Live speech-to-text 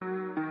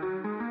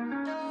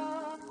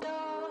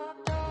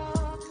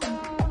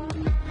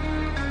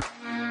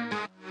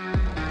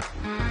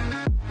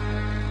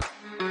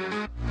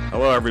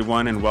Hello,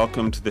 everyone, and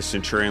welcome to the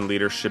Centurion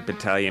Leadership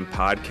Battalion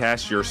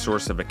podcast, your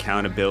source of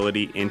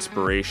accountability,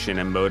 inspiration,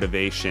 and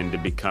motivation to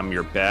become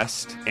your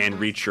best and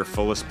reach your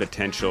fullest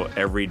potential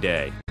every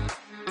day.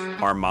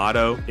 Our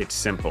motto, it's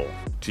simple: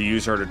 to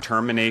use our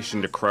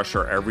determination to crush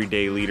our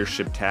everyday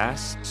leadership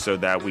tasks so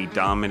that we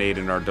dominate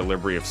in our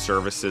delivery of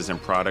services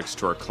and products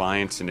to our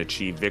clients and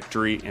achieve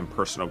victory and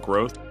personal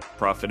growth,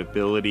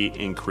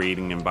 profitability, and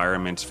creating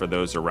environments for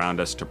those around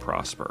us to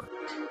prosper.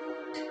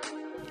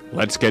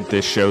 Let's get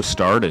this show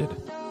started.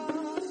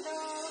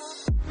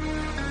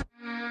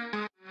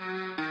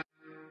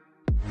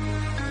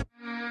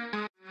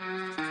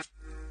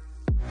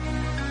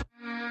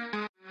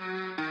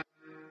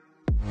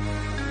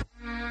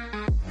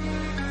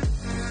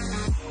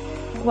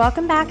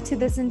 Welcome back to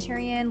the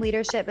Centurion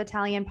Leadership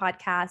Battalion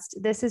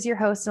podcast. This is your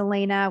host,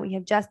 Elena. We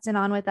have Justin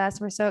on with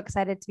us. We're so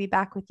excited to be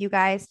back with you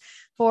guys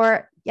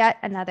for yet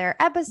another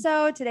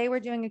episode. Today,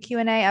 we're doing a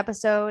Q&A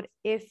episode.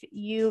 If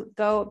you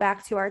go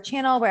back to our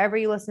channel, wherever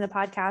you listen to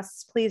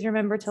podcasts, please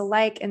remember to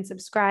like and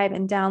subscribe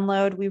and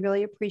download. We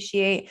really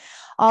appreciate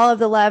all of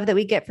the love that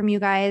we get from you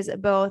guys,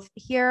 both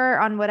here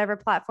on whatever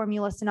platform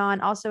you listen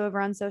on, also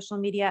over on social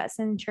media at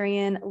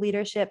Centurion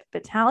Leadership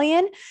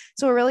Battalion.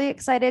 So we're really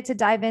excited to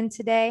dive in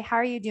today. How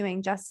are you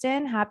doing,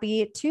 Justin?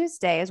 Happy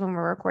Tuesday is when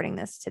we're recording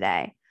this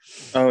today.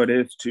 Oh, it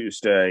is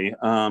Tuesday.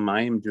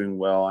 I am doing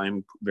well.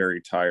 I'm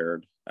very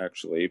tired,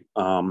 actually.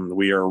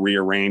 We are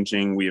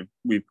rearranging.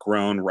 We've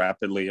grown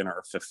rapidly in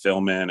our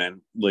fulfillment and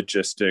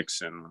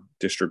logistics and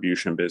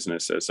distribution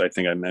businesses. I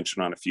think I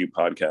mentioned on a few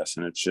podcasts,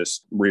 and it's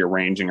just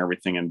rearranging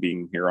everything and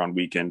being here on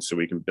weekends so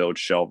we can build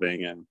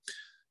shelving and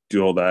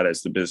do all that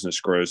as the business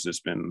grows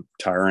has been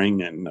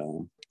tiring.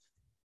 And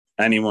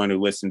anyone who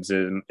listens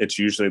in, it's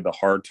usually the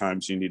hard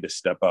times you need to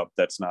step up.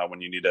 That's not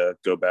when you need to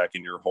go back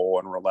in your hole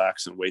and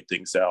relax and wait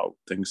things out.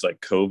 Things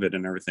like COVID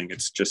and everything,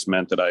 it's just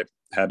meant that I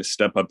had to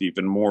step up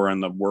even more.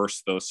 And the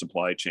worse the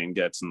supply chain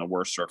gets and the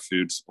worse our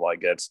food supply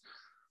gets,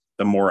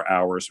 the more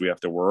hours we have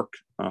to work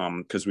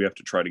because we have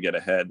to try to get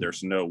ahead.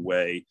 There's no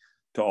way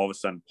to all of a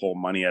sudden pull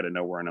money out of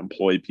nowhere and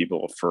employ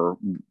people for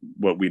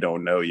what we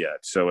don't know yet.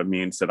 So it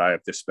means that I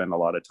have to spend a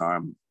lot of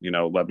time,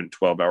 11,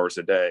 12 hours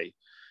a day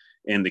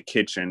in the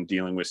kitchen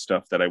dealing with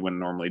stuff that I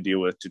wouldn't normally deal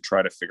with to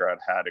try to figure out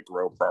how to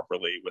grow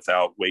properly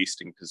without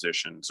wasting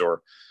positions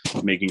or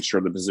making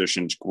sure the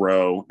positions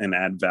grow and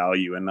add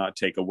value and not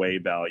take away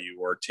value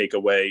or take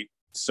away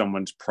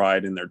someone's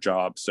pride in their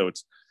job. So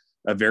it's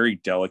a very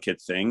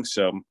delicate thing.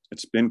 So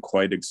it's been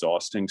quite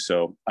exhausting.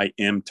 So I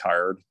am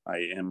tired.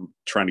 I am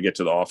trying to get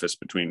to the office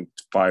between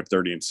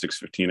 5:30 and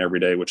 6:15 every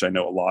day, which I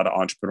know a lot of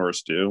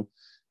entrepreneurs do.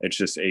 It's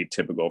just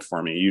atypical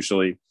for me.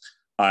 Usually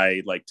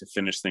I like to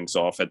finish things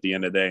off at the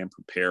end of the day and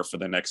prepare for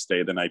the next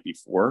day the night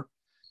before.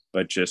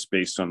 But just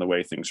based on the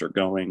way things are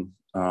going,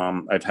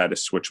 I've had to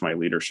switch my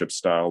leadership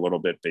style a little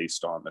bit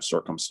based on the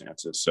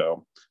circumstances.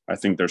 So I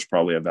think there's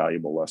probably a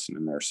valuable lesson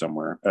in there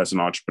somewhere as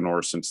an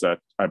entrepreneur, since that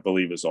I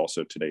believe is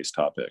also today's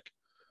topic.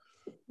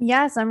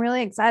 Yes, I'm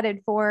really excited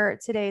for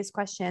today's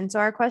question. So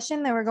our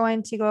question that we're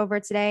going to go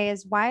over today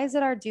is, why is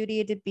it our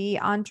duty to be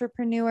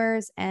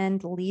entrepreneurs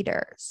and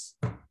leaders?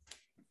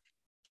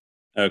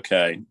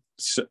 Okay.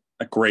 So,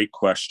 a great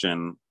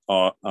question.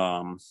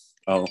 Elena,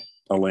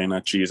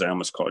 geez, I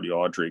almost called you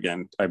Audrey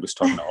again. I was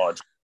talking to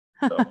Audrey.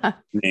 So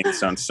name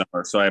sounds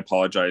similar. So I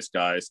apologize,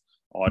 guys.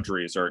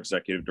 Audrey is our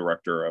executive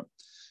director of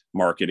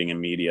marketing and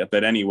media.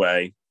 But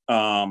anyway,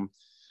 I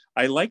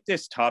like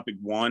this topic,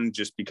 one,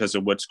 just because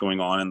of what's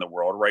going on in the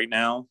world right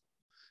now.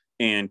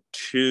 And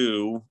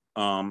two,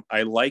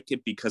 I like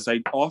it because I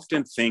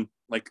often think,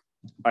 like,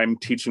 I'm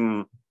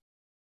teaching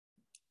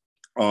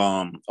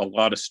a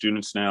lot of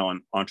students now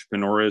in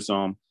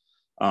entrepreneurism,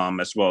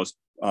 as well as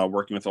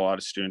working with a lot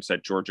of students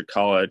at Georgia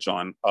College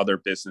on other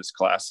business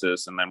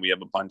classes. And then we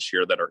have a bunch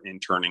here that are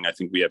interning. I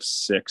think we have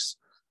 6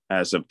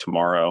 as of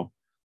tomorrow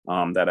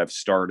that have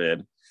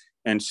started.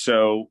 And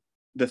so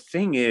the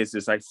thing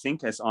is I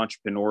think as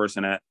entrepreneurs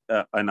and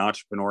an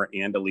entrepreneur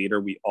and a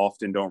leader, we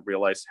often don't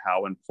realize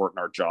how important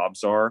our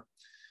jobs are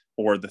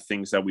or the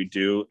things that we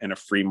do in a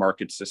free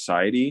market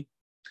society.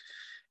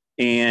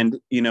 And,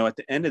 at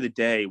the end of the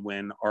day,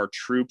 when our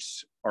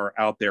troops are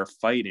out there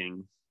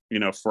fighting,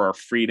 for our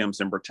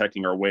freedoms and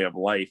protecting our way of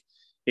life,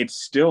 it's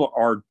still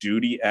our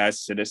duty as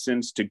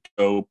citizens to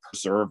go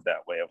preserve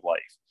that way of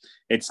life.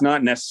 It's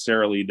not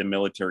necessarily the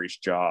military's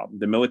job.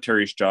 The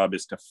military's job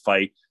is to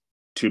fight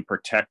to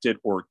protect it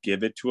or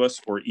give it to us,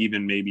 or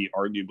even maybe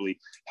arguably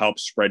help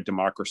spread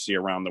democracy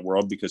around the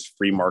world, because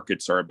free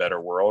markets are a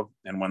better world.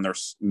 And when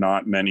there's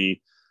not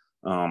many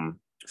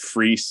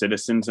free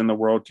citizens in the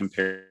world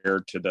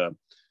compared to the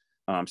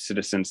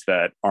citizens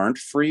that aren't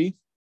free,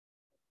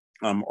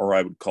 or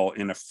I would call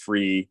in a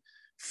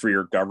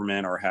freer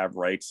government or have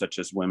rights, such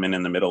as women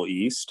in the Middle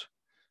East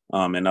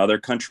and other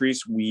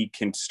countries, we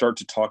can start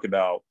to talk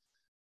about,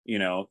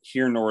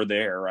 here nor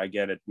there. I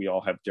get it. We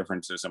all have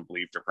differences and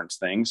believe different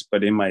things.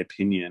 But in my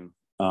opinion,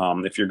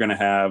 if you're going to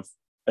have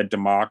a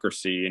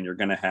democracy and you're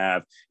going to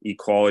have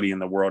equality in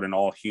the world and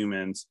all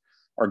humans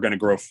are going to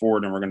grow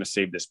forward and we're going to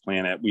save this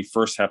planet, we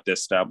first have to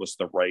establish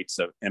the rights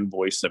of and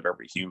voice of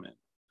every human.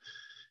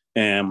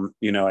 And,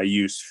 I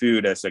use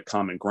food as a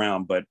common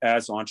ground, but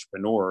as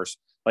entrepreneurs,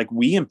 like,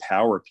 we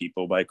empower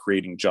people by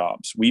creating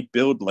jobs. We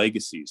build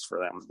legacies for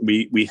them.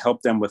 We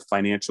help them with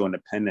financial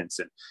independence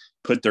and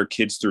put their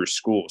kids through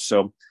school.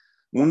 So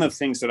one of the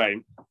things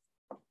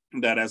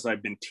that as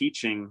I've been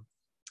teaching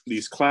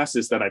these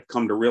classes that I've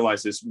come to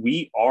realize is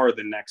we are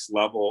the next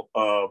level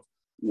of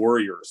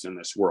warriors in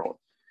this world.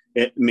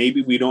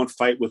 Maybe we don't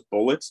fight with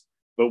bullets,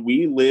 but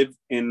we live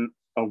in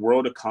a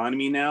world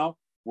economy now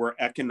where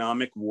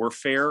economic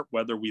warfare,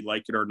 whether we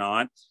like it or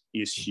not,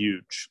 is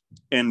huge.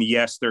 And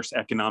yes, there's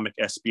economic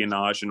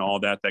espionage and all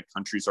that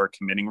countries are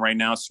committing right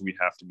now. So we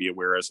have to be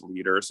aware as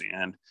leaders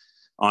and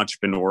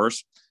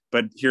entrepreneurs.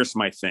 But here's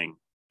my thing.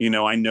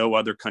 I know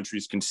other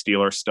countries can steal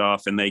our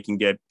stuff and they can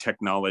get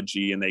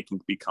technology and they can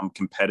become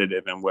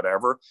competitive and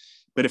whatever.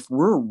 But if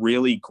we're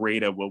really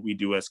great at what we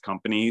do as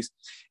companies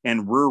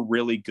and we're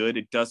really good,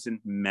 it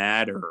doesn't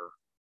matter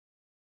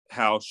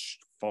how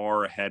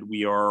far ahead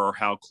we are or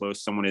how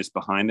close someone is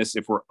behind us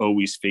if we're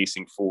always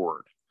facing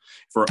forward,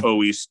 if we're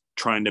always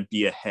trying to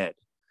be ahead.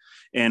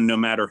 And no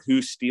matter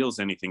who steals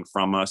anything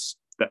from us,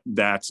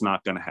 that's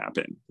not going to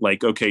happen.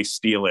 Like, okay,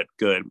 steal it.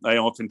 Good. I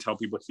often tell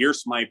people,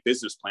 here's my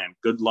business plan.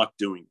 Good luck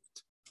doing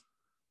it.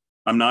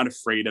 I'm not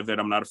afraid of it.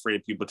 I'm not afraid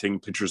of people taking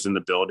pictures in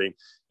the building.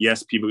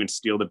 Yes, people can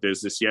steal the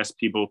business. Yes,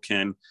 people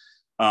can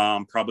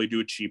probably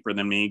do it cheaper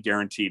than me,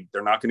 guaranteed.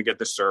 They're not going to get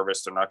the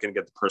service. They're not going to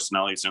get the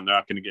personalities, and they're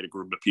not going to get a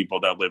group of people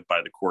that live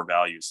by the core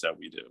values that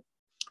we do.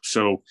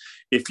 So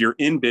if you're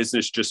in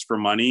business just for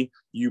money,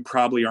 you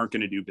probably aren't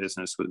going to do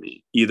business with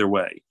me either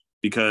way,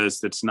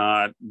 because it's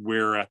not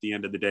where at the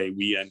end of the day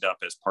we end up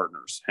as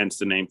partners, hence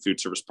the name Food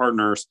Service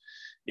Partners.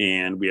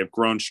 And we have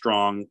grown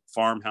strong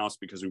farmhouse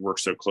because we work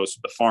so close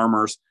with the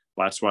farmers.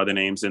 That's why the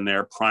name's in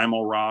there.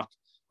 Primal Rock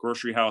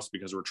Grocery House,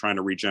 because we're trying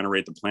to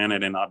regenerate the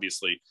planet. And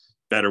obviously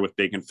Better with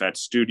Bacon Fat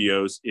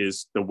Studios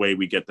is the way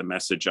we get the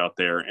message out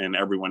there, and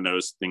everyone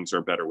knows things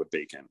are better with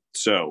bacon.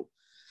 So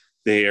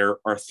there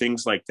are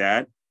things like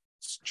that,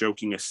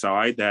 joking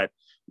aside, that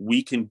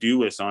we can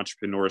do as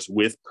entrepreneurs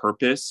with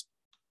purpose.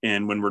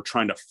 And when we're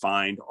trying to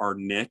find our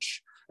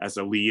niche as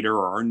a leader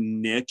or our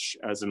niche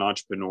as an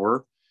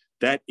entrepreneur,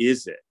 that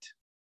is it.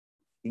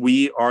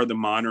 We are the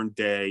modern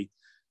day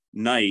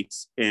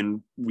knights,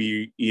 and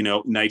we,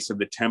 Knights of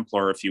the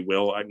Templar, if you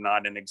will, are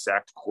not an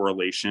exact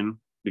correlation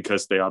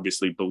because they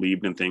obviously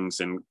believed in things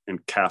and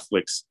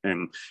Catholics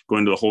and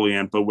going to the Holy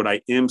Land. But what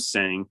I am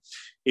saying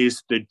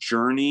is the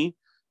journey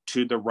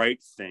to the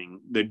right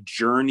thing, the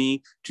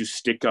journey to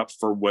stick up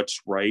for what's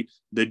right,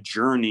 the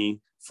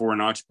journey for an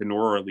entrepreneur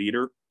or a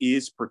leader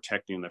is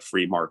protecting the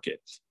free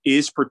market,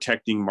 is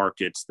protecting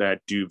markets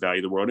that do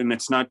value the world. And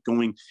it's not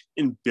going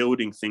and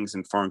building things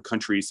in foreign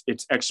countries.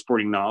 It's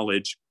exporting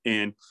knowledge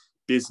and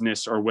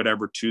business or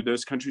whatever to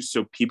those countries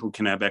so people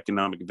can have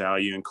economic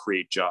value and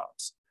create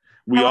jobs.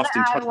 We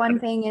often add one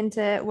thing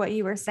into what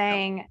you were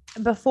saying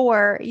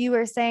before. You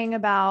were saying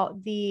about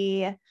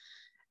now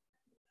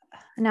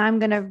I'm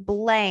going to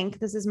blank.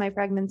 This is my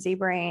pregnancy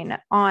brain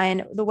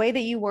on the way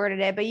that you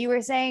worded it, but you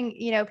were saying,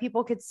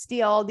 people could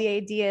steal the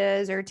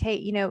ideas or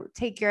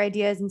take your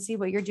ideas and see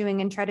what you're doing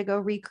and try to go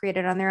recreate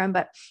it on their own.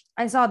 But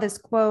I saw this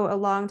quote a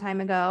long time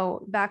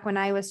ago, back when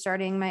I was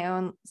starting my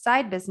own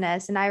side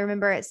business. And I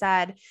remember it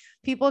said,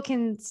 people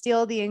can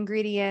steal the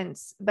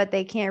ingredients, but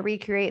they can't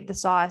recreate the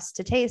sauce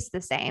to taste the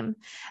same.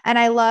 And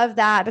I love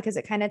that because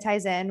it kind of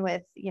ties in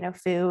with,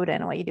 food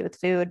and what you do with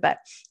food. But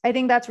I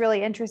think that's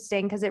really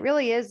interesting because it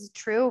really is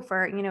true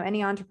for,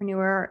 any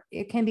entrepreneur.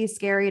 It can be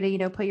scary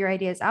to, put your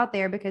ideas out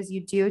there because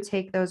you do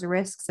take those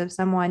risks of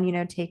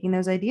someone, taking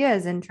those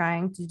ideas and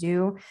trying to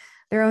do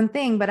their own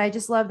thing. But I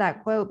just love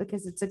that quote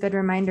because it's a good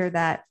reminder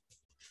that,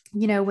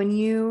 when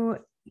you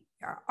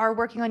are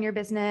working on your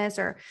business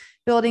or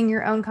building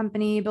your own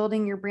company,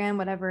 building your brand,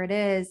 whatever it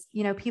is,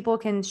 people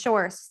can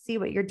see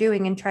what you're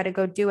doing and try to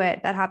go do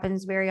it. That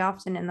happens very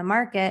often in the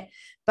market,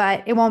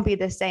 but it won't be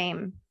the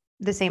same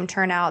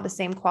turnout, the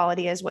same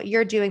quality as what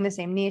you're doing, the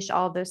same niche,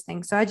 all of those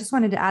things. So I just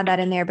wanted to add that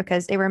in there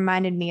because it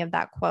reminded me of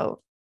that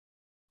quote.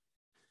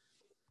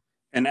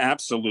 And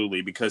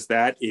absolutely, because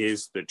that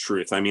is the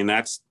truth. I mean,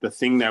 that's the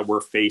thing that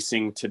we're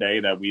facing today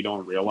that we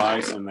don't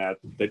realize, and that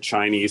the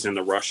Chinese and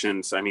the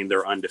Russians,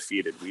 they're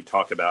undefeated. We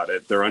talk about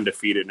it. They're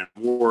undefeated in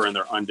war and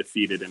they're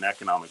undefeated in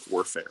economic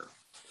warfare.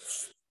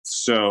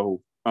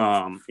 So,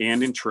 and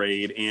in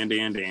trade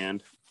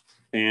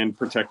and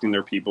protecting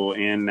their people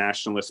and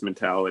nationalist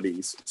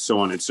mentalities, so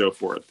on and so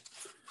forth.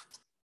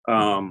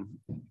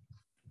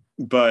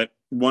 But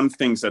one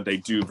things that they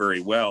do very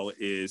well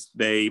is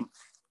they,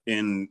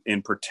 in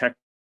protecting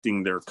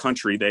their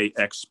country, they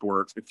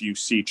export. If you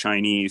see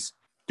Chinese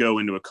go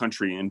into a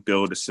country and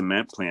build a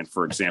cement plant,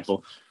 for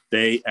example,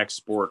 they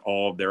export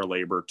all of their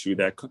labor to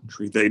that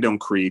country. They don't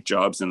create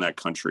jobs in that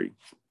country.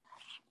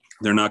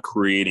 They're not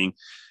creating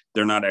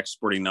They're not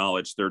exporting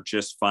knowledge. They're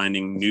just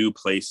finding new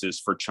places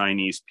for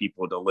Chinese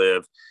people to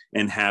live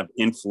and have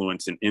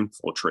influence and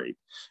infiltrate.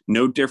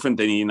 No different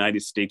than the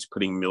United States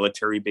putting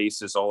military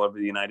bases all over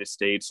the United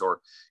States, or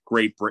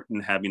Great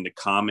Britain having the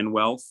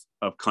Commonwealth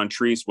of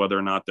countries, whether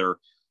or not they're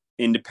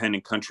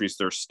independent countries,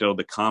 they're still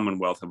the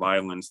Commonwealth of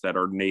islands that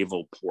are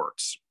naval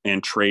ports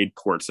and trade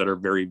ports that are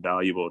very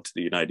valuable to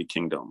the United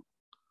Kingdom.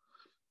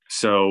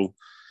 So,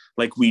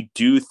 like, we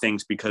do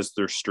things because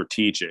they're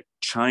strategic.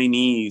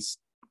 Chinese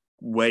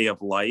way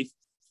of life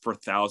for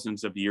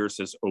thousands of years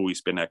has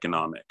always been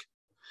economic.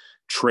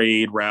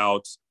 Trade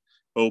routes,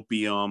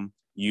 opium,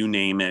 you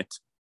name it,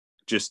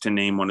 just to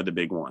name one of the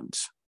big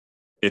ones.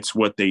 It's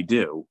what they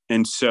do.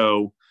 And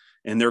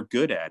they're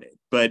good at it.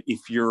 But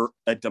if you're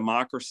a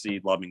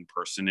democracy loving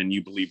person and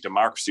you believe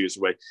democracy is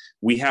the way,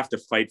 we have to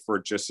fight for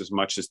it just as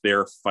much as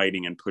they're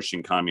fighting and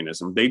pushing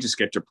communism. They just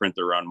get to print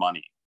their own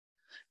money.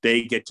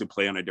 They get to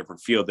play on a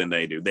different field than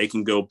they do. They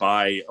can go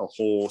buy a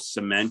whole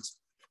cement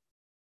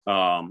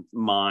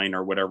mine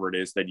or whatever it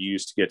is that you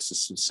use to get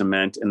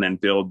cement, and then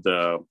build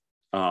the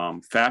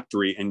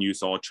factory and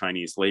use all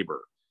Chinese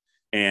labor.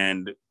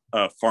 And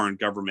a foreign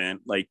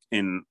government like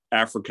in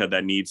Africa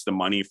that needs the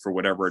money for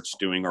whatever it's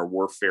doing, or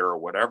warfare or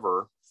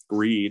whatever,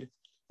 greed,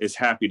 is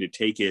happy to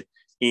take it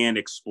and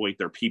exploit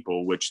their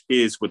people, which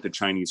is what the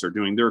Chinese are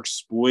doing. They're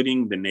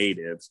exploiting the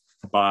natives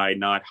by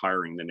not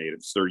hiring the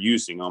natives. They're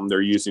using them.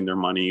 They're using their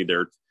money,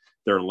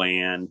 their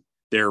land,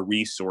 their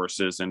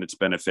resources, and it's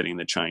benefiting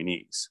the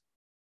Chinese.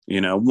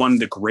 One of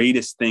the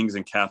greatest things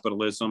in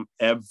capitalism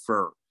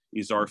ever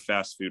is our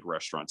fast food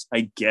restaurants.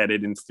 I get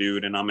it in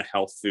food, and I'm a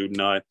health food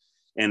nut,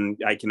 and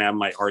I can have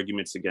my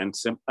arguments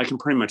against them. I can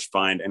pretty much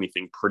find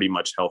anything pretty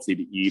much healthy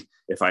to eat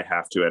if I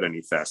have to at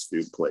any fast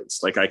food place.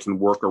 Like, I can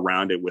work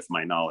around it with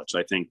my knowledge.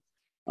 I think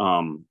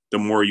the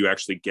more you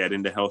actually get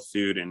into health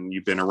food, and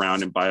you've been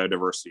around in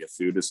biodiversity of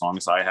food as long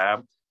as I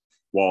have,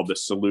 while the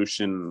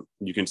solution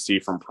you can see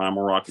from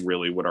Primal Rock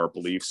really what our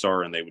beliefs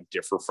are, and they would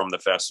differ from the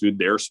fast food,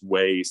 there's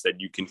ways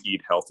that you can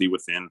eat healthy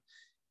within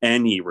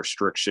any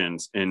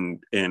restrictions in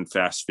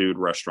fast food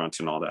restaurants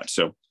and all that.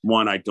 So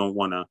one, I don't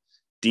want to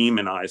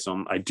demonize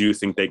them. I do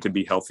think they could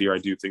be healthier. I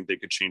do think they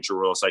could change the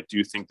rules. I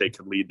do think they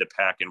could lead the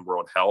pack in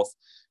world health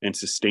and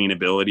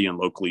sustainability and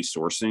locally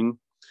sourcing,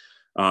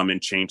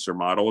 and change their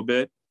model a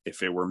bit.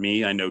 If it were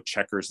me, I know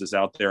Checkers is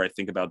out there. I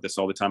think about this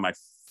all the time. I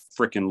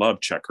freaking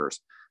love Checkers.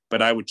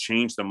 But I would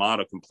change the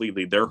model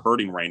completely. They're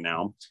hurting right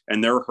now,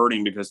 and they're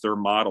hurting because their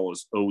model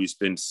has always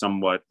been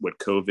somewhat what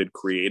COVID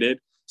created.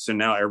 So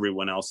now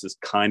everyone else is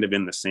kind of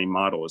in the same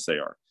model as they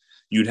are.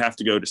 You'd have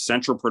to go to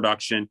central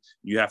production,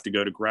 you have to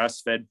go to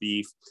grass-fed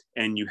beef,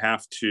 and you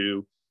have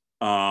to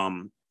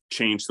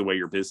change the way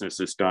your business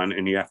is done,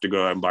 and you have to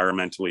go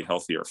environmentally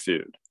healthier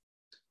food.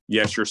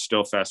 Yes, you're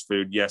still fast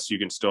food. Yes, you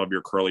can still have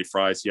your curly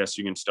fries. Yes,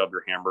 you can still have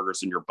your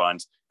hamburgers and your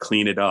buns.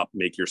 Clean it up,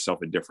 make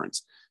yourself a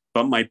difference.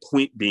 But my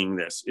point being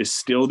this is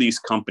still these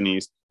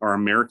companies are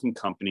American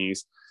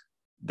companies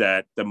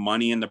that the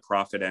money and the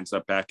profit ends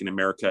up back in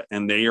America,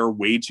 and they are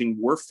waging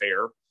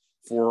warfare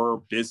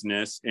for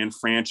business and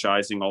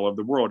franchising all over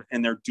the world.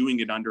 And they're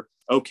doing it under,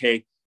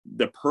 okay,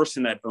 the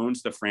person that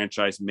owns the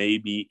franchise may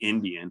be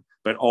Indian,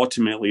 but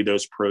ultimately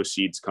those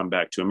proceeds come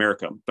back to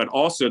America. But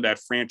also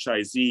that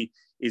franchisee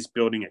is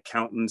building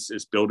accountants,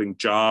 is building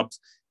jobs.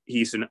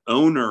 He's an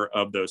owner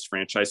of those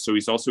franchises, so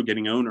he's also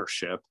getting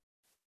ownership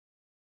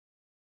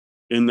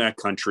in that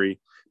country,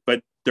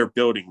 but they're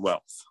building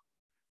wealth,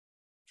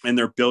 and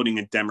they're building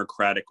a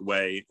democratic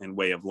way and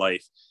way of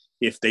life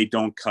if they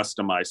don't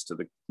customize to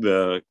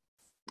the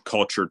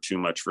culture too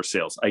much for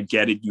sales. I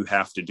get it, you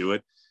have to do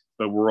it,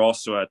 but we're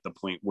also at the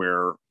point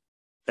where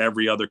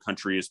every other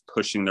country is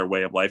pushing their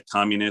way of life.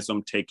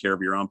 Communism, take care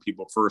of your own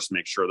people first,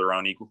 make sure they're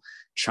unequal.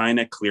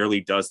 China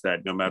clearly does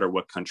that no matter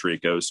what country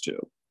it goes to.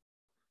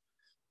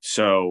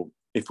 So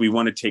if we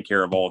want to take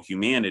care of all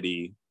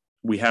humanity,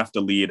 we have to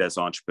lead as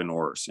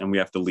entrepreneurs, and we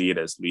have to lead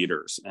as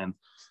leaders. And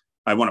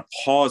I want to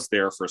pause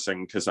there for a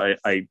second because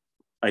I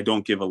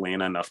don't give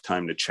Elena enough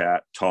time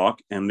to talk.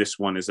 And this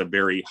one is a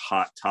very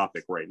hot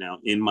topic right now,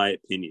 in my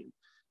opinion,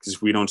 because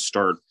if we don't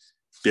start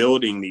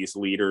building these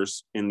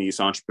leaders and these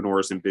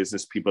entrepreneurs and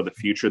business people of the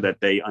future,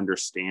 that they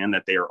understand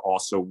that they are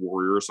also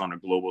warriors on a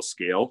global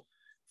scale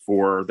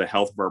for the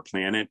health of our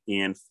planet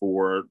and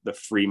for the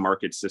free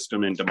market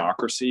system and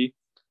democracy,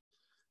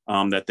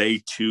 that they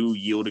too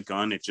yield a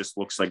gun. It just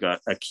looks like a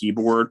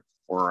keyboard,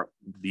 or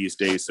these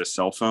days a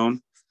cell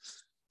phone.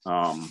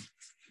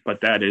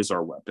 But that is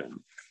our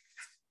weapon.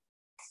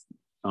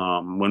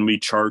 When we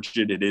charge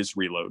it, it is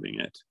reloading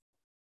it.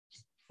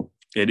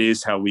 It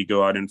is how we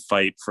go out and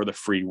fight for the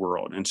free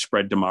world and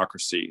spread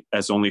democracy,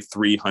 as only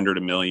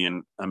 300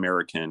 million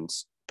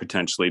Americans,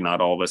 potentially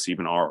not all of us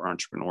even are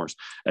entrepreneurs,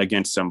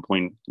 against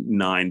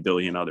 7.9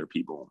 billion other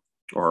people,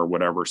 or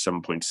whatever,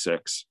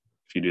 7.6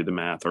 if you do the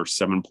math, or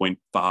 7.5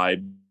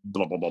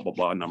 blah blah blah blah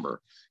blah number,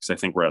 because I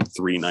think we're at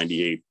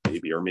 398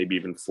 maybe, or maybe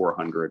even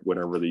 400,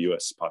 whatever the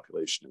US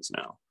population is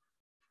now.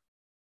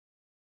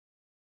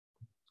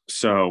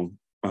 So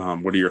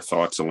what are your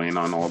thoughts,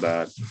 Elena, on all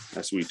that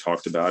as we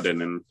talked about it,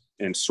 and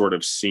and sort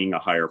of seeing a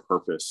higher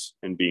purpose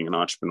in being an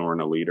entrepreneur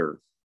and a leader.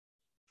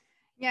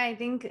 Yeah, I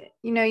think,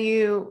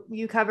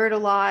 you covered a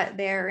lot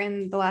there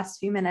in the last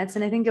few minutes.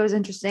 And I think it was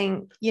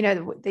interesting,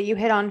 that you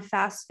hit on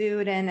fast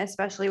food, and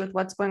especially with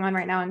what's going on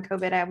right now in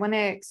COVID. I want to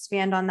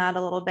expand on that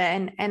a little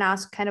bit and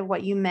ask kind of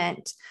what you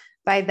meant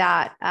by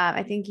that.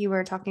 I think you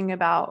were talking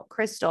about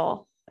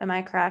Krystal. Am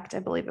I correct? I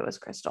believe it was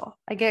Krystal.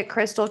 I get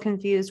Krystal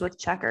confused with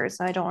Checkers,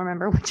 so I don't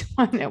remember which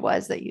one it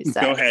was that you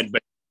said. Go ahead,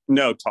 but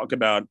no, talk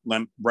about,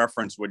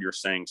 reference what you're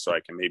saying so I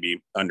can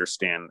maybe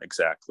understand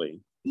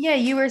exactly. Yeah,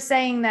 you were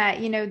saying that,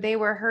 they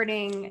were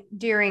hurting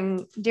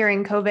during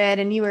COVID,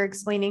 and you were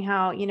explaining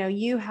how,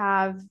 you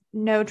have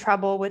no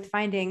trouble with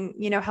finding,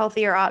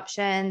 healthier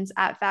options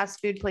at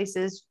fast food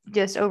places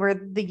just over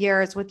the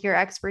years with your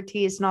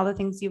expertise and all the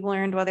things you've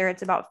learned, whether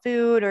it's about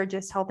food or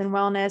just health and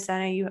wellness.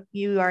 I know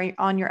you are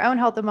on your own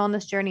health and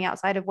wellness journey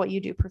outside of what you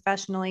do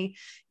professionally.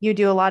 You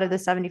do a lot of the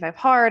 75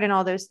 hard and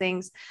all those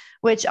things,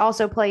 which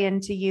also play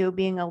into you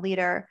being a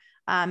leader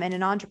and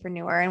an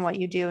entrepreneur and what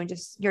you do and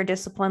just your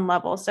discipline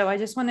level. So I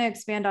just want to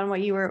expand on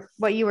what you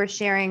were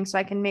sharing so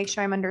I can make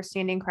sure I'm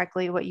understanding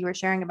correctly what you were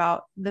sharing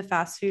about the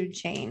fast food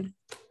chain.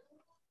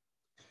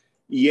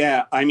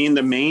 Yeah. I mean,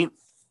 the main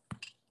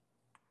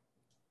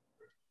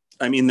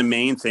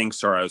thing,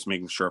 sorry, I was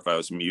making sure if I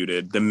was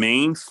muted. The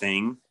main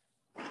thing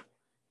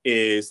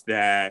is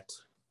that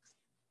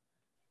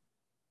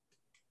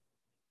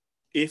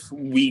if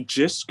we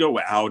just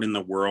go out in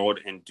the world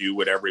and do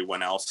what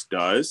everyone else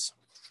does,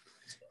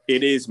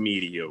 it is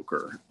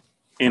mediocre.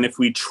 And if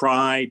we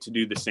try to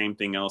do the same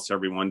thing else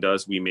everyone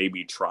does, we may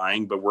be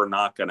trying, but we're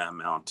not going to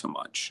amount to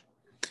much.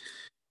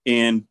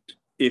 And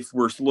if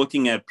we're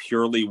looking at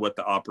purely what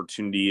the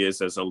opportunity is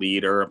as a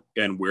leader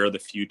and where the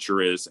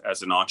future is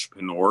as an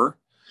entrepreneur,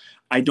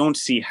 I don't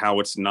see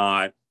how it's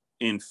not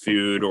in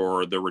food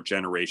or the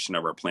regeneration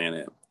of our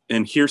planet.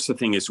 And here's the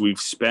thing is we've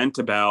spent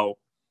about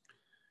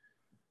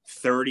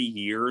 30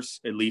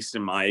 years, at least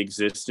in my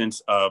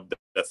existence, of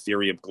the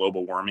theory of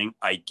global warming.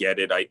 I get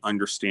it. I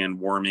understand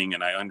warming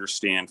and I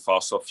understand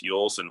fossil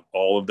fuels and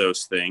all of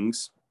those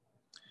things.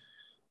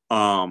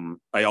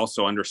 I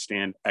also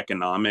understand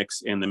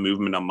economics and the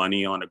movement of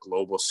money on a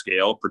global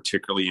scale,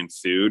 particularly in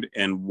food,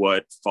 and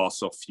what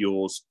fossil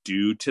fuels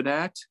do to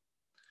that.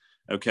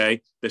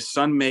 Okay. The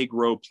sun may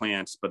grow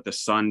plants, but the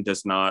sun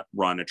does not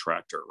run a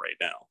tractor right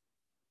now.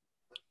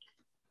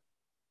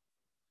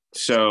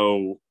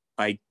 So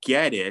I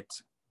get it,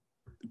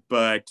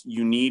 but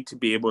you need to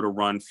be able to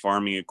run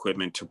farming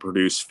equipment to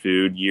produce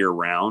food year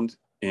round.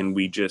 And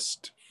we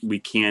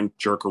can't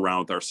jerk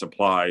around with our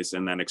supplies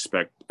and then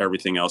expect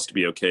everything else to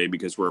be okay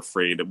because we're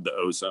afraid of the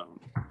ozone.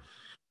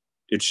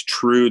 It's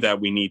true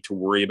that we need to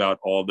worry about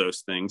all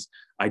those things.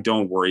 I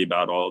don't worry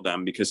about all of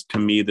them because to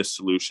me, the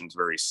solution is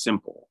very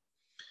simple.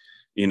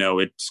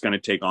 It's going to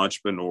take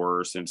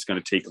entrepreneurs and it's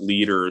going to take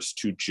leaders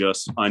to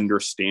just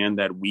understand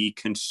that we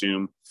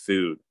consume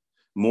food.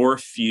 More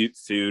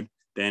food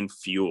than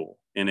fuel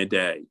in a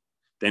day,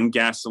 then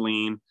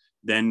gasoline,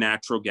 then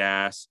natural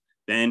gas,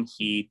 then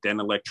heat, then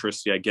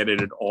electricity. I get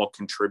it. It all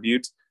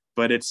contributes,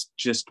 but it's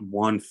just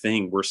one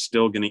thing. We're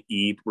still going to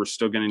eat. We're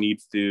still going to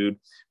need food.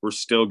 We're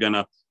still going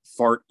to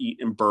fart, eat,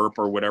 and burp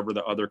or whatever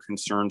the other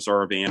concerns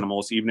are of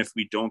animals, even if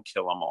we don't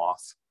kill them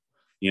off,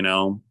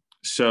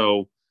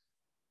 So,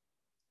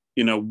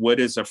 what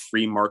does a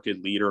free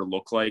market leader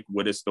look like?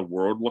 What does the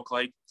world look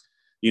like?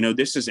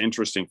 This is an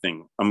interesting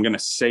thing. I'm going to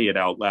say it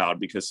out loud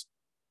because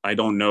I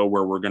don't know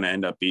where we're going to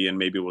end up being.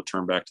 Maybe we'll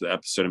turn back to the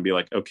episode and be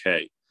like,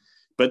 okay.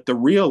 But the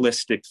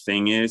realistic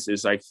thing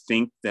is I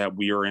think that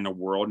we are in a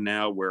world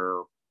now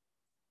where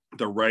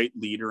the right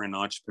leader and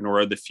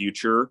entrepreneur of the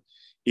future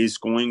is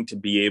going to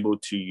be able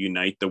to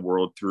unite the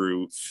world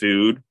through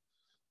food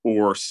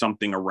or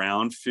something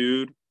around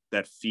food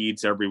that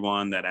feeds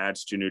everyone, that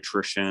adds to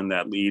nutrition,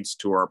 that leads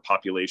to our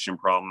population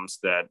problems,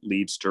 that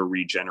leads to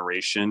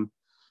regeneration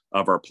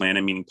of our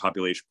planet, meaning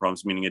population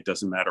problems, meaning it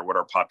doesn't matter what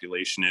our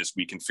population is,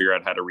 we can figure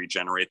out how to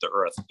regenerate the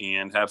earth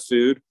and have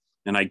food.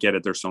 And I get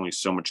it, there's only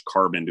so much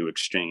carbon to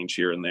exchange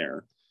here and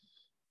there.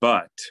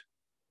 But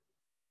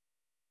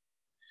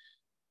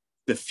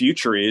the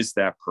future is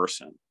that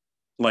person.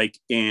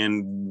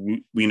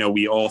 And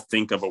we all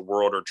think of a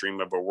world or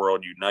dream of a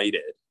world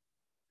united,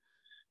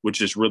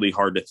 which is really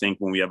hard to think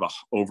when we have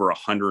over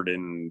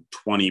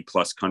 120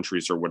 plus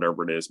countries or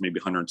whatever it is, maybe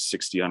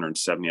 160,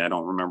 170. I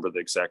don't remember the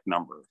exact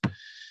number.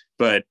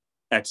 But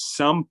at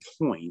some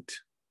point,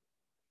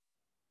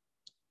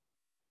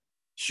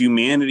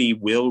 humanity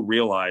will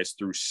realize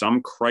through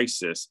some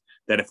crisis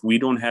that if we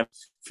don't have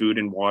food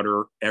and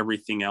water,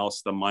 everything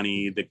else, the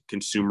money, the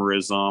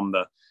consumerism,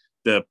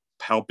 the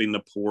helping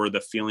the poor,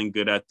 the feeling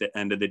good at the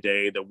end of the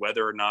day, the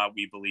whether or not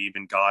we believe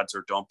in gods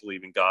or don't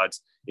believe in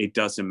gods, it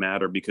doesn't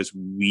matter because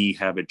we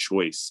have a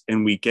choice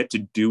and we get to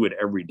do it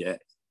every day.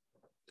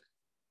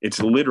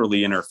 It's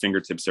literally in our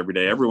fingertips every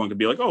day. Everyone could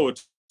be like, oh,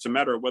 it's a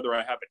matter of whether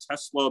I have a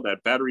Tesla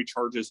that battery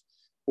charges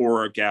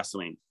or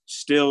gasoline.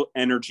 Still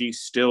energy,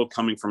 still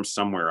coming from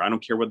somewhere. I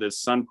don't care whether the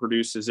sun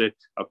produces it,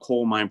 a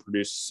coal mine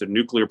produces it, a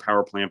nuclear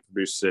power plant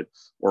produces it,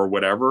 or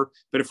whatever.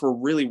 But if we're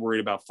really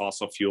worried about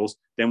fossil fuels,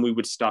 then we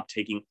would stop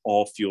taking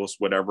all fuels,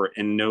 whatever,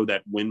 and know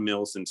that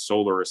windmills and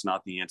solar is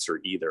not the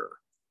answer either.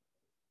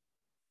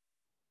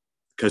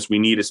 Because we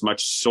need as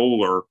much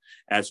solar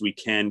as we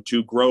can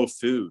to grow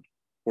food,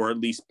 or at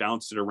least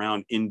bounce it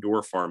around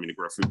indoor farming to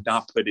grow food,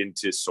 not put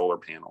into solar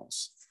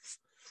panels.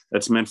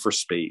 That's meant for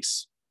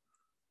space.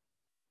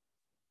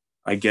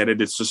 I get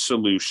it, it's a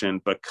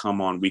solution, but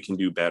come on, we can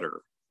do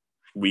better.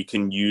 We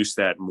can use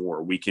that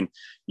more. We can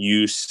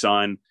use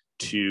sun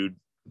to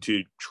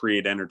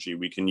create energy.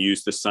 We can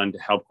use the sun to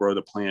help grow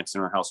the plants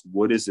in our house.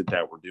 What is it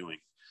that we're doing?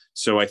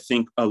 So I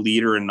think a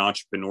leader and an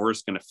entrepreneur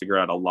is going to figure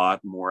out a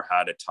lot more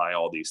how to tie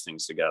all these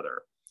things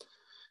together.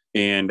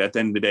 And at the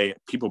end of the day,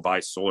 people buy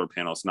solar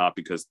panels not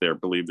because they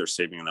believe they're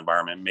saving the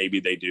environment. Maybe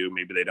they do,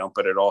 maybe they don't.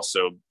 But it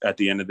also, at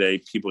the end of the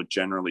day, people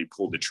generally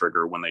pull the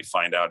trigger when they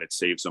find out it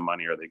saves them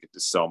money or they get to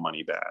sell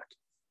money back.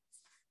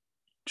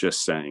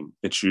 Just saying.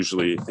 It's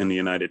usually in the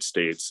United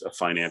States a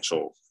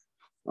financial,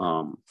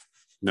 no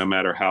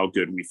matter how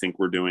good we think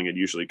we're doing, it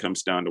usually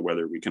comes down to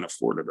whether we can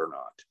afford it or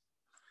not,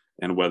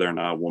 and whether or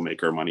not we'll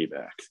make our money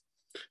back.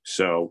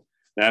 So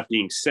that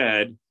being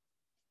said,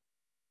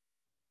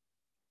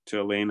 to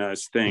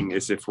Elena's thing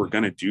is, if we're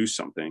going to do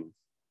something,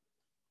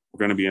 we're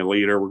going to be a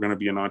leader, we're going to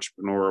be an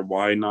entrepreneur,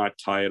 why not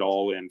tie it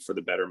all in for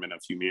the betterment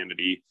of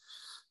humanity,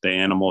 the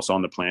animals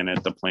on the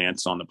planet, the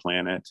plants on the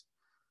planet,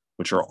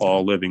 which are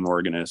all living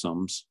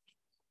organisms.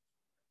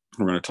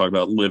 We're going to talk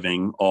about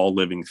all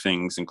living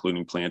things,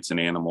 including plants and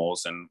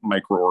animals and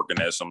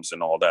microorganisms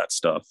and all that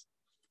stuff.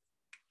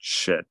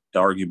 Shit,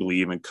 arguably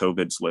even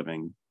COVID's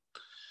living.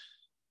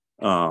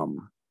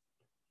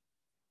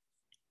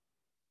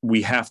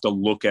 We have to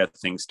look at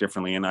things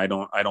differently, and I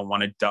don't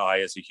want to die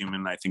as a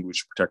human. I think we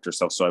should protect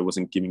ourselves. So I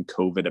wasn't giving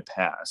COVID a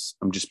pass.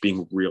 I'm just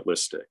being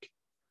realistic.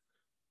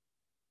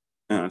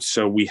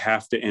 So we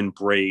have to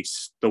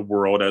embrace the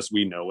world as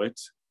we know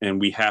it, and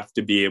we have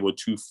to be able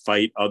to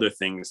fight other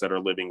things that are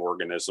living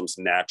organisms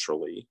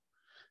naturally,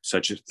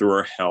 such as through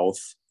our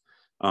health,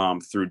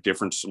 through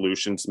different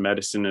solutions.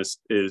 Medicine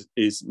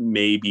is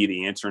maybe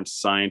the answer, and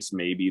science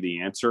may be the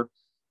answer.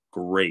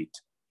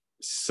 Great.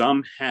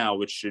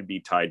 Somehow it should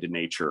be tied to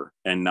nature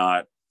and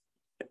not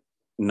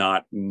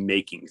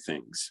making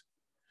things.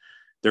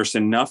 There's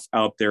enough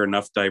out there,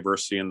 enough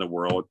diversity in the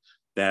world,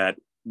 that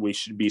we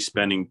should be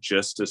spending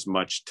just as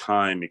much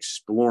time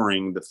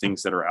exploring the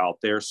things that are out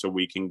there, so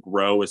we can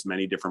grow as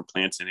many different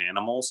plants and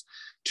animals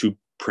to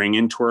bring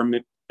into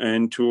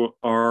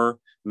our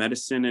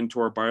medicine,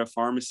 into our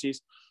biopharmacies,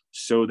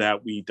 so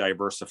that we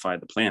diversify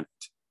the planet.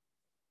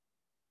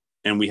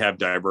 And we have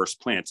diverse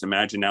plants.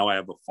 Imagine now I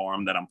have a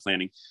farm that I'm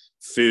planting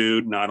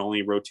food, not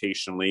only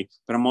rotationally,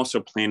 but I'm also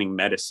planting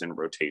medicine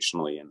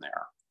rotationally in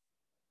there.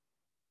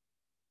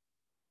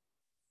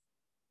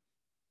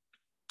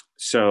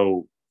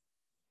 So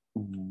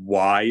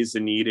why is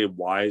it needed?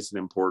 Why is it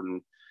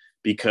important?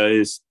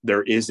 Because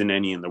there isn't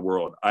any in the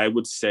world. I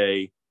would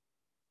say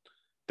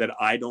that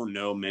I don't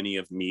know many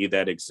of me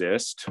that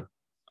exist,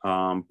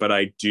 but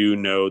I do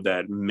know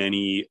that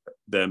many,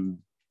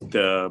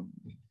 the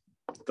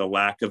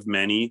lack of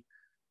many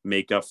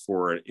make up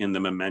for it in the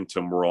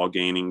momentum we're all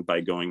gaining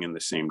by going in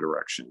the same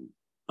direction.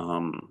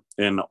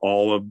 And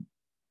all of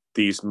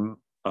these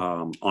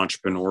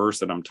entrepreneurs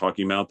that I'm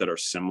talking about that are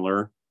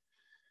similar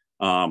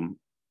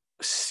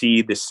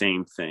see the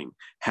same thing.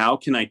 How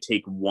can I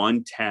take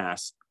one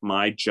task,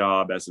 my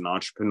job as an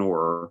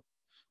entrepreneur,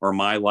 or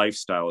my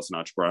lifestyle as an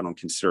entrepreneur, I don't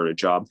consider it a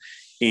job,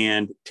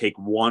 and take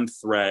one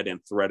thread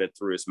and thread it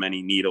through as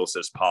many needles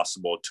as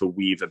possible to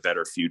weave a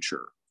better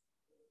future?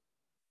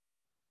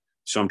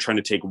 So I'm trying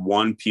to take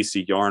one piece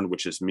of yarn,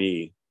 which is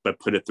me, but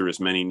put it through as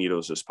many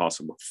needles as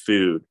possible.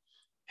 Food,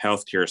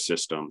 healthcare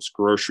systems,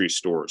 grocery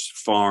stores,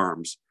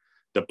 farms,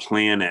 the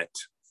planet,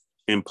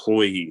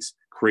 employees,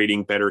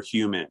 creating better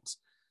humans,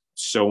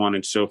 so on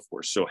and so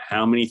forth. So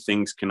how many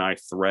things can I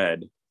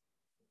thread,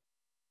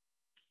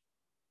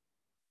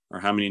 or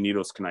how many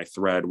needles can I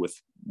thread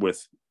with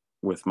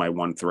my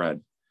one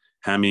thread?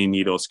 How many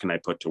needles can I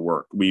put to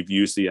work? We've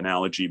used the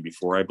analogy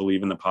before, I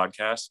believe, in the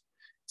podcast.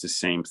 It's the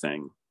same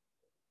thing.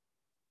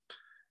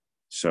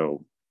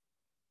 So,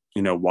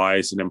 why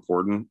is it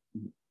important,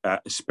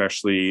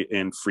 especially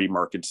in free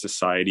market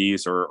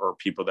societies or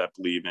people that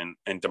believe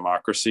in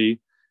democracy?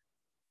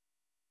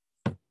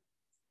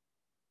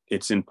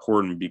 It's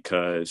important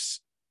because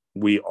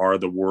we are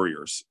the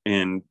warriors,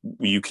 and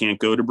you can't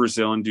go to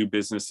Brazil and do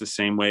business the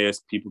same way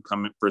as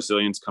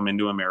Brazilians come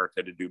into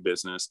America to do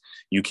business.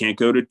 You can't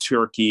go to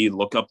Turkey.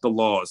 Look up the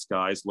laws,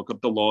 guys. Look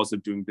up the laws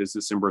of doing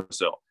business in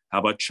Brazil. How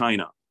about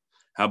China?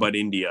 How about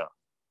India?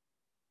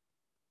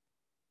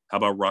 How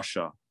about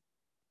Russia?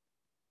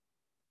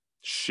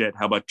 Shit,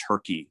 how about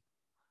Turkey?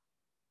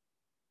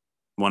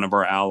 One of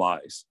our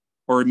allies.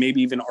 Or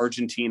maybe even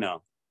Argentina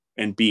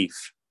and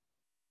beef.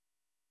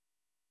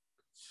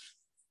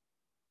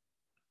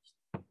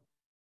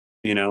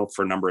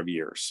 For a number of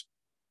years.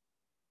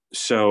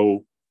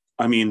 So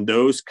I mean,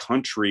 those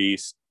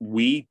countries,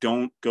 we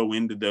don't go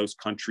into those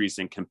countries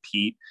and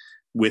compete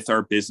with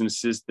our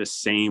businesses the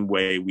same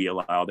way we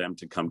allow them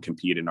to come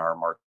compete in our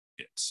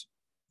markets.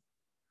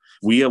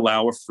 We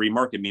allow a free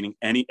market, meaning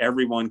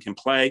everyone can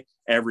play,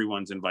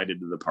 everyone's invited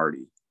to the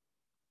party.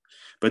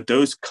 But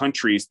those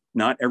countries,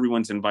 not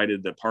everyone's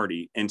invited to the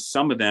party. And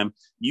some of them,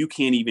 you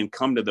can't even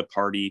come to the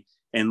party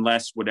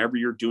unless whatever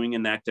you're doing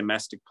in that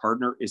domestic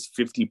partner is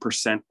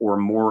 50% or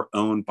more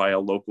owned by a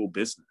local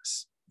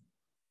business,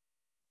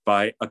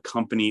 by a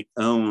company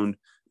owned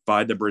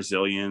by the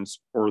Brazilians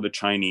or the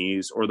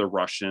Chinese or the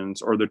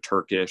Russians or the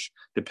Turkish,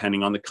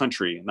 depending on the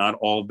country. Not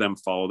all of them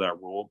follow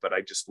that rule, but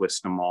I just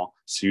list them all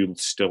so you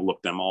still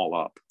look them all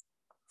up.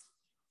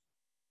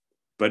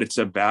 But it's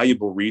a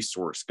valuable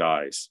resource,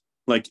 guys.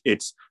 Like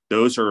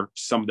those are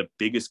some of the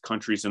biggest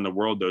countries in the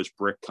world, those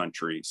BRIC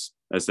countries,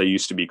 as they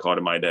used to be called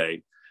in my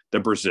day. The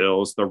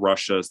Brazils, the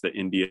Russias, the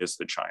Indias,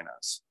 the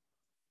Chinas.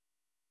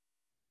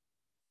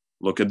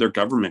 Look at their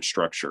government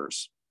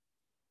structures.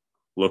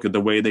 Look at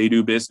the way they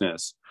do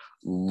business.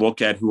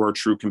 Look at who our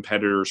true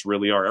competitors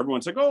really are.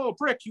 Everyone's like, oh,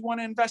 BRIC, you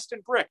want to invest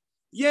in BRIC?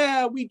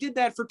 Yeah, we did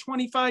that for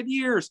 25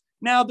 years.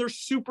 Now they're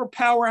super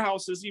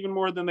powerhouses, even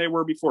more than they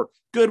were before.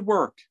 Good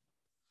work.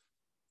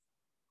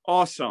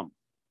 Awesome.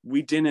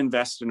 We didn't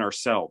invest in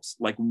ourselves.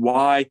 Like,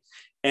 why?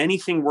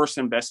 Anything worth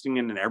investing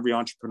in, and every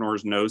entrepreneur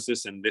knows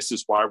this, and this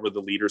is why we're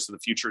the leaders of the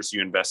future, is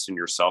you invest in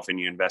yourself and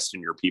you invest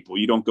in your people.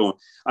 You don't go,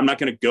 I'm not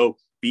going to go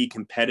be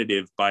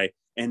competitive by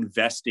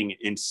investing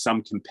in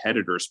some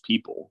competitor's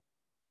people.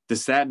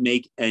 Does that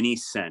make any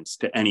sense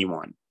to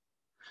anyone?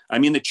 I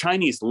mean, the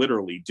Chinese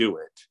literally do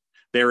it.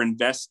 They're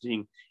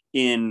investing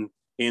in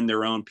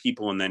their own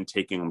people and then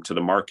taking them to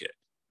the market.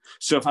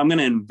 So if I'm going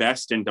to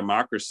invest in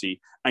democracy,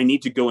 I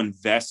need to go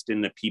invest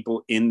in the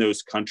people in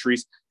those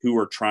countries who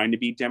are trying to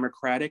be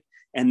democratic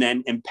and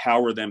then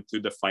empower them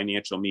through the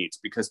financial means.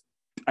 Because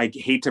I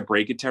hate to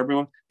break it to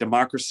everyone,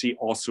 democracy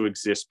also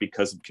exists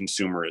because of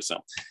consumerism.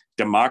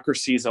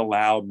 Democracies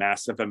allow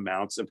massive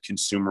amounts of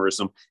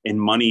consumerism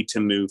and money to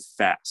move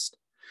fast.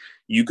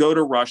 You go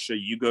to Russia,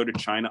 you go to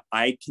China,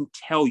 I can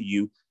tell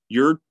you,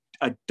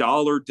 a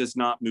dollar does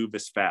not move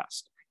as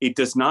fast. It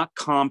does not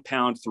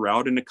compound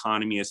throughout an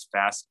economy as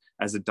fast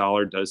as a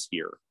dollar does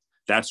here.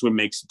 That's what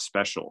makes it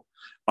special.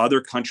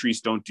 Other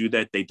countries don't do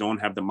that. They don't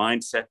have the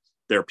mindset.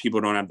 Their people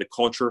don't have the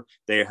culture.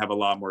 They have a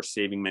lot more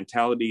saving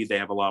mentality. They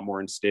have a lot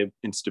more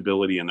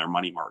instability in their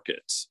money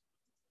markets.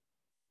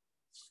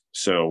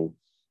 So,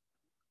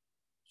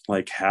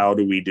 like, how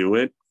do we do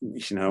it?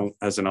 You know,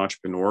 as an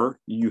entrepreneur,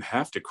 you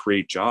have to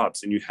create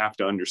jobs, and you have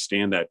to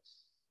understand that,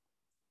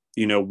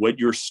 you know, what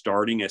you're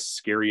starting, as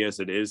scary as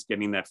it is,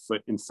 getting that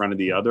foot in front of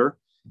the other,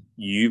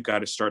 you've got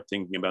to start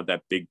thinking about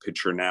that big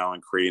picture now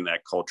and creating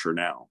that culture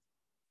now.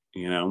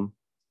 You know,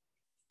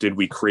 did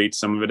we create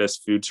some of it as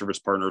food service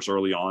partners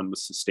early on with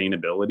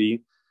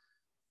sustainability?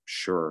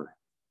 Sure.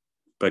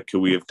 But could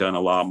we have done a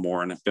lot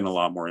more and have been a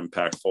lot more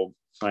impactful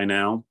by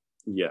now?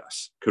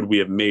 Yes. Could we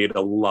have made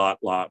a lot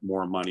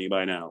more money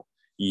by now?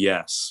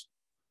 Yes.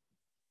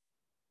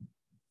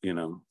 You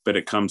know, but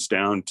it comes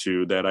down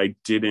to that I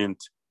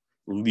didn't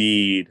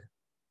lead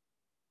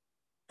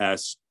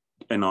as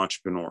an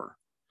entrepreneur.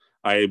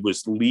 I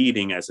was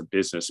leading as a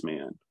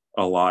businessman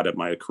a lot of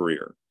my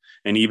career.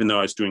 And even though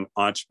I was doing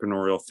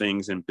entrepreneurial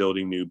things and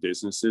building new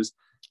businesses,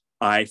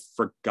 I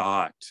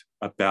forgot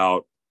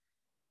about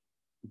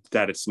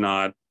that. It's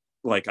not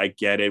like, I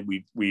get it.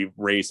 We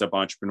raise up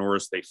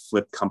entrepreneurs, they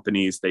flip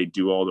companies, they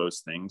do all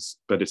those things,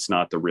 but it's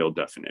not the real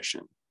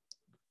definition.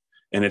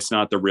 And it's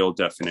not the real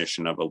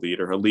definition of a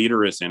leader. A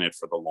leader is in it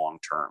for the long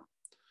term.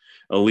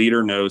 A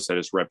leader knows that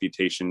his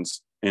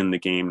reputation's in the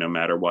game no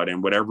matter what.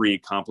 And whatever he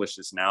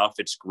accomplishes now, if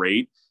it's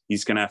great,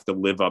 he's going to have to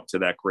live up to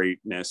that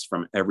greatness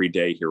from every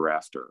day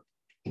hereafter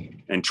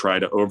and try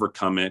to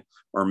overcome it,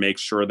 or make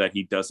sure that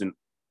he doesn't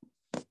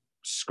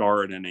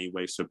scar it in any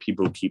way so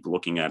people keep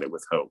looking at it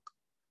with hope.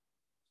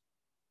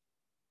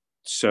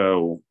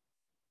 So,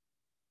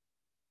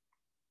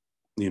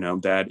 you know,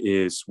 that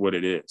is what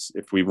it is.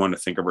 If we want to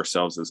think of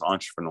ourselves as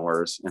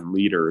entrepreneurs and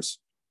leaders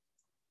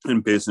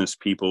and business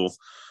people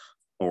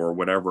or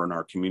whatever in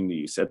our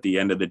communities, at the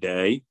end of the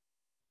day,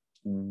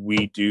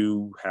 we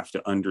do have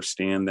to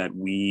understand that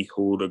we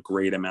hold a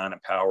great amount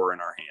of power in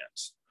our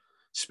hands,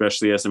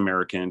 especially as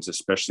Americans,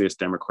 especially as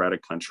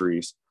democratic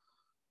countries.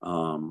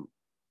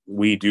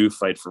 We do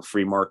fight for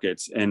free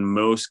markets, and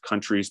most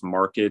countries'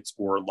 markets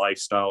or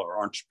lifestyle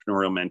or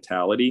entrepreneurial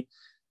mentality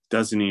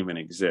doesn't even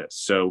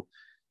exist. So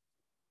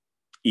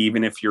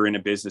even if you're in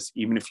a business,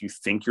 even if you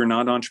think you're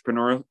not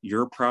entrepreneurial,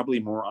 you're probably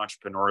more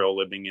entrepreneurial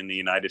living in the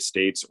United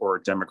States or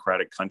a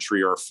democratic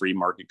country or a free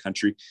market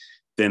country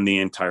than the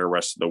entire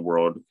rest of the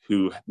world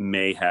who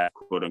may have,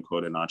 quote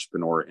unquote, an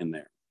entrepreneur in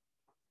there.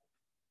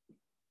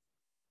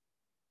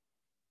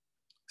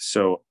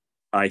 So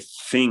I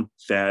think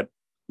that,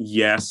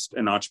 yes,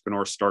 an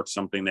entrepreneur starts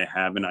something, they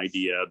have an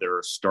idea, they're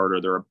a starter,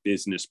 they're a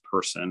business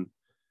person,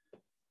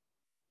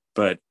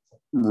 but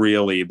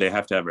really, they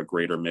have to have a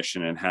greater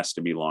mission and has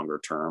to be longer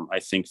term. I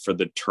think for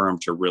the term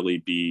to really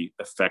be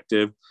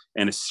effective,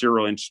 and a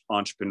serial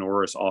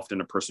entrepreneur is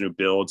often a person who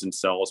builds and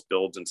sells,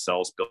 builds and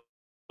sells,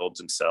 builds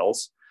and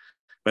sells.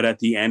 But at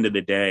the end of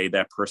the day,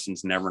 that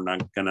person's never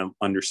not going to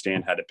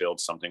understand how to build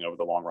something over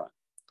the long run.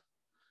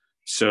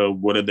 So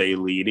what are they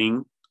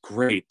leading?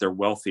 Great. They're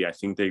wealthy. I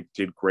think they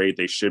did great.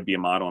 They should be a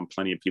model, and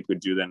plenty of people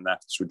could do that. And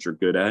that's what you're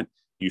good at.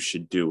 You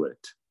should do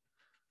it.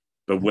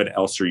 But what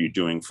else are you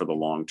doing for the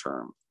long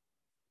term?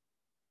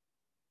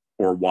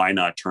 Or why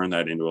not turn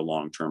that into a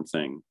long-term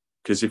thing?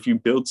 Because if you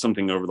build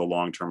something over the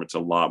long term, it's a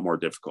lot more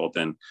difficult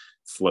than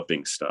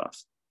flipping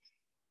stuff.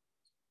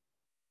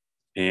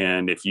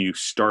 And if you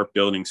start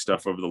building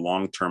stuff over the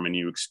long term and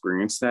you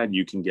experience that,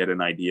 you can get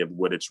an idea of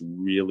what it's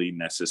really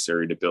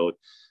necessary to build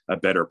a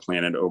better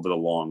planet over the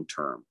long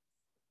term.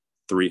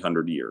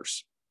 300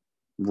 years,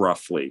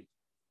 roughly,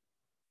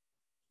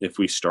 if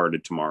we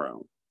started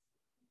tomorrow.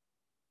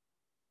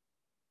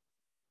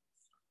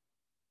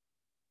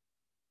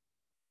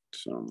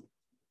 So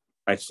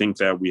I think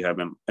that we have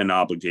an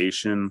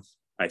obligation.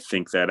 I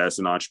think that as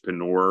an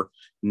entrepreneur,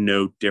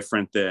 no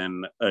different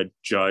than a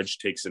judge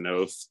takes an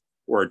oath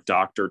or a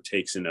doctor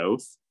takes an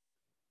oath,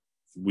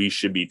 we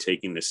should be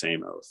taking the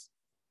same oath.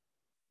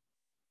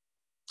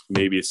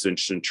 Maybe it's a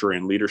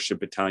Centurion Leadership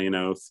Battalion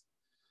oath.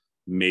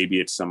 Maybe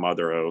it's some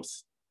other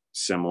oath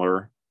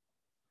similar,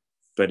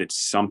 but it's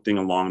something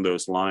along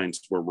those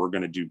lines where we're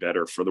going to do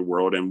better for the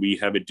world. And we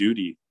have a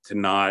duty to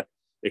not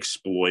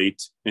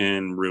exploit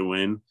and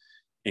ruin.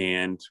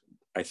 And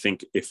I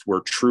think if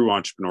we're true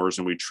entrepreneurs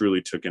and we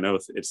truly took an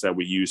oath, it's that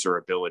we use our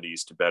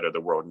abilities to better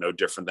the world, no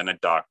different than a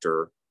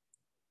doctor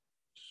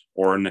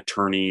or an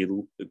attorney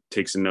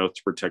takes an oath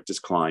to protect his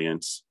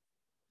clients.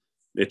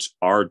 It's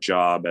our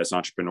job as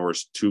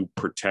entrepreneurs to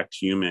protect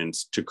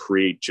humans, to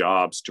create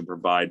jobs, to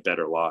provide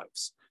better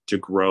lives, to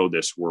grow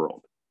this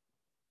world,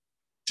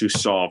 to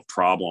solve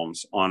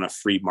problems on a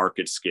free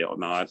market scale,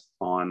 not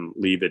on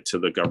leave it to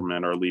the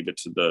government or leave it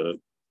to the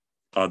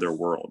other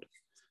world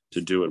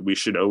to do it. We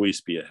should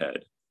always be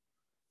ahead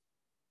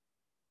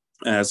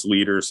as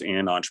leaders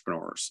and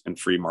entrepreneurs in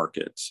free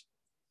markets.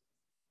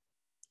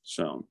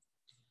 So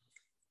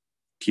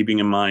keeping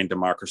in mind,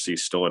 democracy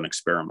is still an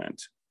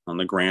experiment. On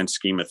the grand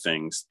scheme of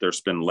things, there's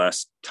been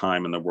less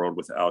time in the world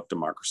without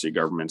democracy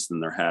governments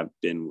than there have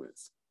been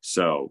with.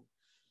 So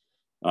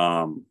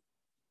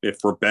if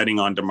we're betting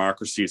on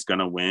democracy is going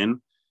to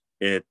win,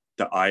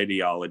 the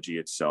ideology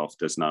itself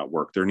does not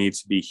work. There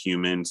needs to be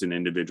humans and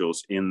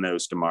individuals in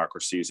those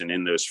democracies and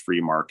in those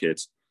free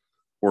markets,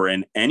 or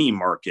in any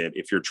market.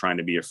 If you're trying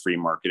to be a free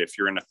market, if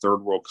you're in a third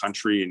world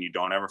country and you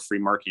don't have a free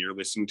market, you're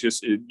listening to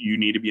us, you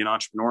need to be an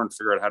entrepreneur and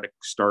figure out how to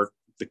start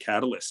the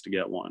catalyst to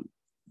get one.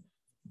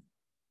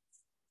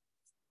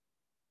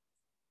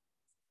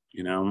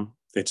 You know,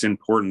 it's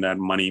important that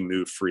money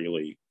move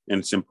freely, and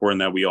it's important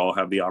that we all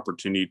have the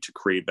opportunity to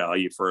create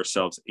value for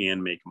ourselves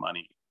and make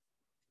money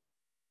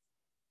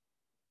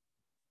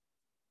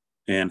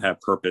and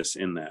have purpose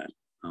in that.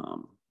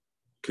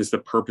 Because the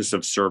purpose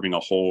of serving a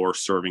whole or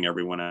serving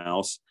everyone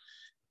else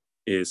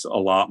is a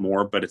lot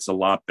more, but it's a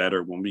lot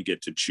better when we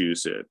get to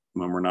choose it,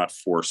 when we're not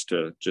forced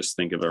to just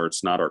think of it, or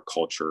it's not our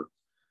culture.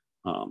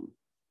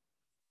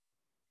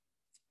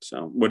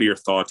 So what are your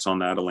thoughts on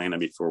that, Elena,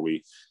 before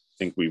we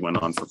think we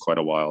went on for quite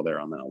a while there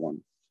on that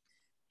one?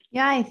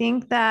 Yeah, I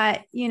think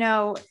that,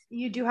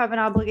 you do have an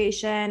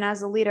obligation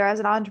as a leader, as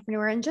an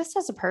entrepreneur, and just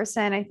as a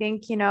person. I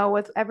think,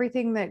 with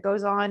everything that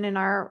goes on in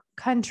our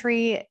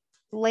country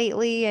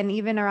lately and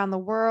even around the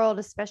world,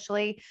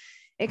 especially,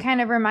 it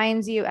kind of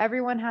reminds you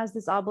everyone has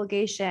this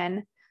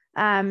obligation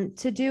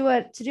to do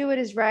what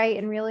is right,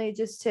 and really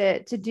just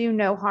to do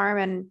no harm.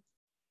 And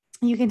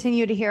you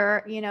continue to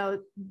hear,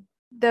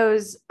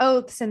 those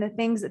oaths and the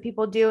things that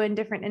people do in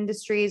different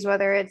industries,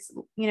 whether it's,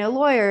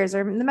 lawyers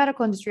or the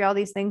medical industry, all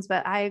these things.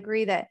 But I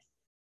agree that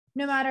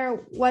no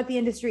matter what the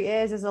industry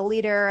is, as a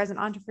leader, as an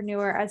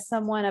entrepreneur, as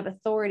someone of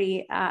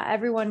authority,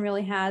 everyone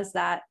really has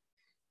that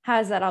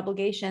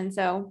obligation.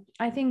 So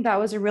I think that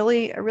was a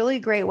really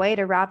great way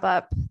to wrap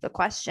up the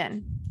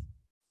question.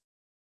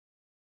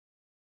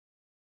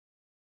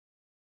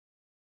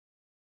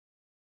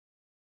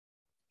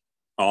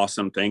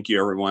 Awesome. Thank you,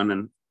 everyone.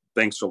 And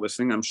thanks for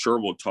listening. I'm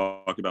sure we'll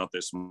talk about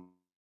this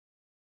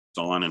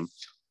on and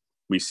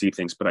we see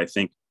things, but I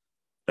think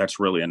that's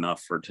really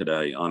enough for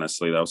today.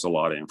 Honestly, that was a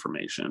lot of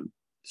information.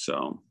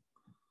 So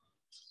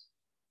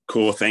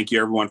cool. Thank you,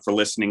 everyone, for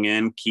listening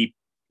in. Keep,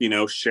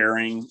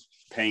 sharing,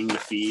 paying the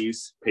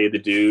fees, pay the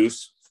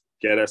dues,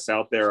 get us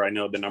out there. I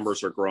know the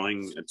numbers are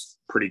growing. It's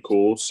pretty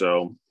cool.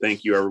 So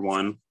thank you,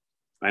 everyone.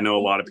 I know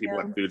a lot of people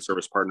at Food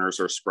Service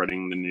Partners are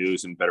spreading the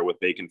news and Better with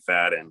Bacon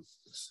Fat and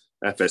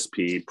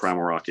FSP,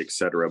 Primal Rock,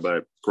 etc.,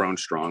 but grown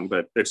strong,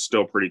 but it's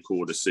still pretty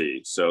cool to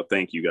see. So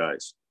thank you,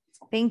 guys.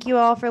 Thank you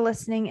all for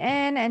listening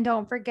in, and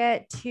don't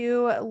forget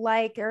to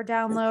like or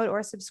download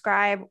or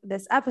subscribe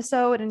this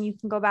episode, and you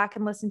can go back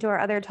and listen to our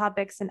other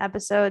topics and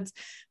episodes.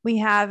 We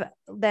have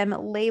them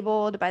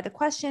labeled by the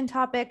question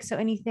topic. So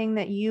anything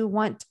that you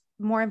want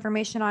more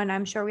information on,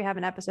 I'm sure we have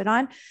an episode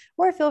on,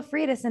 or feel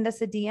free to send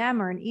us a DM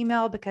or an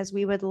email because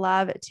we would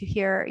love to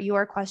hear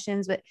your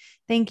questions. But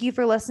thank you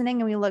for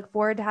listening and we look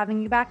forward to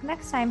having you back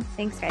next time.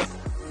 Thanks,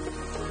 guys.